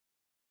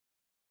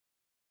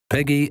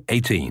Peggy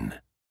 18.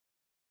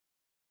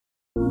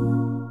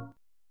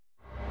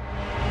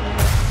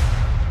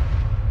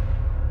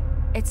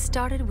 It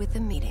started with a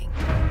meeting.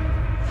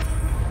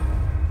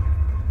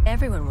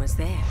 Everyone was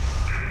there.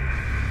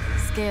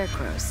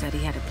 Scarecrow said he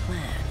had a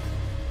plan,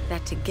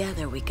 that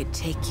together we could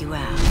take you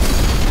out.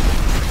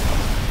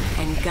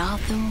 And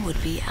Gotham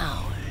would be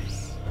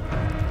ours.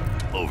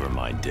 Over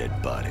my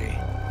dead body.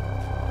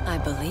 I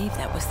believe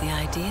that was the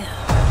idea.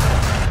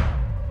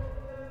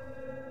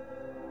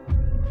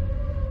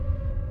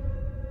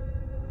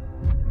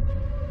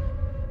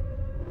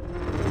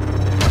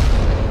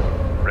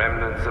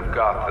 Remnants of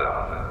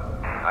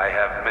Gotham, I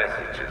have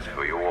messages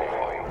for you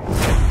all.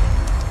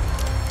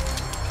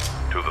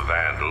 To the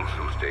vandals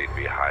who stayed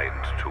behind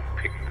to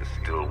pick the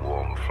still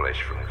warm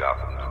flesh from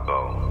Gotham's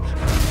bones,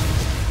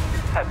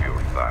 have your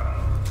fun.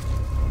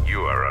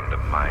 You are under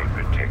my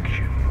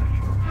protection.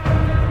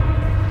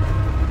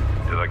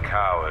 To the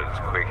cowards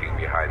quaking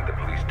behind the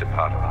police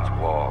department's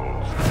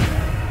walls,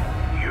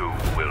 you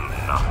will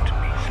not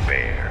be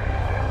spared.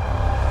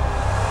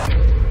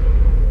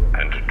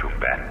 And to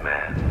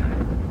Batman,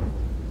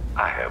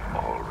 I have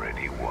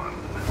already won.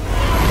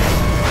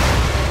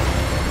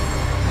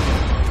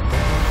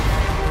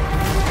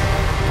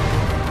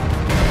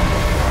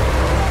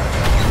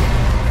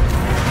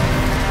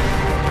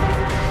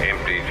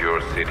 Emptied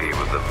your city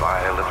with a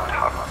vial of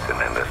toxin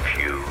and a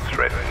few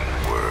threatening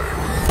words.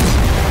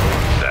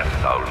 That's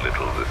how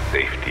little the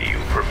safety you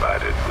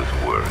provided was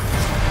worth.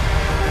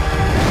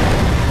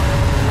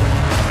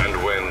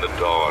 And when the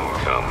dawn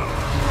comes,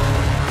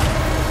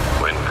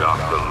 when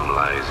Gotham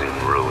lies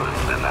in ruin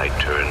and I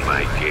turn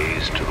my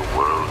gaze to the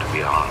world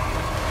beyond,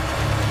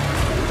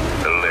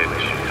 the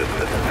legend of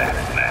the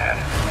Batman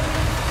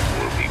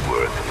will be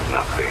worth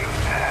nothing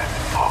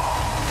at all.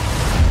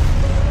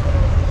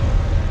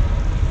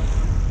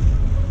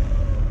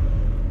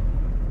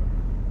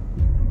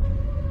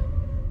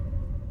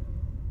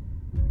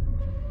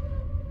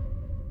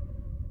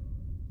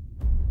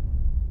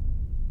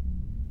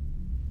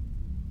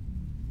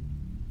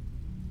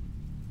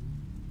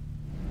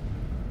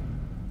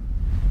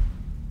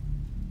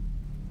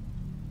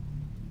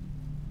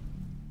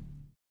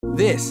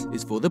 This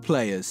is for the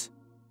players.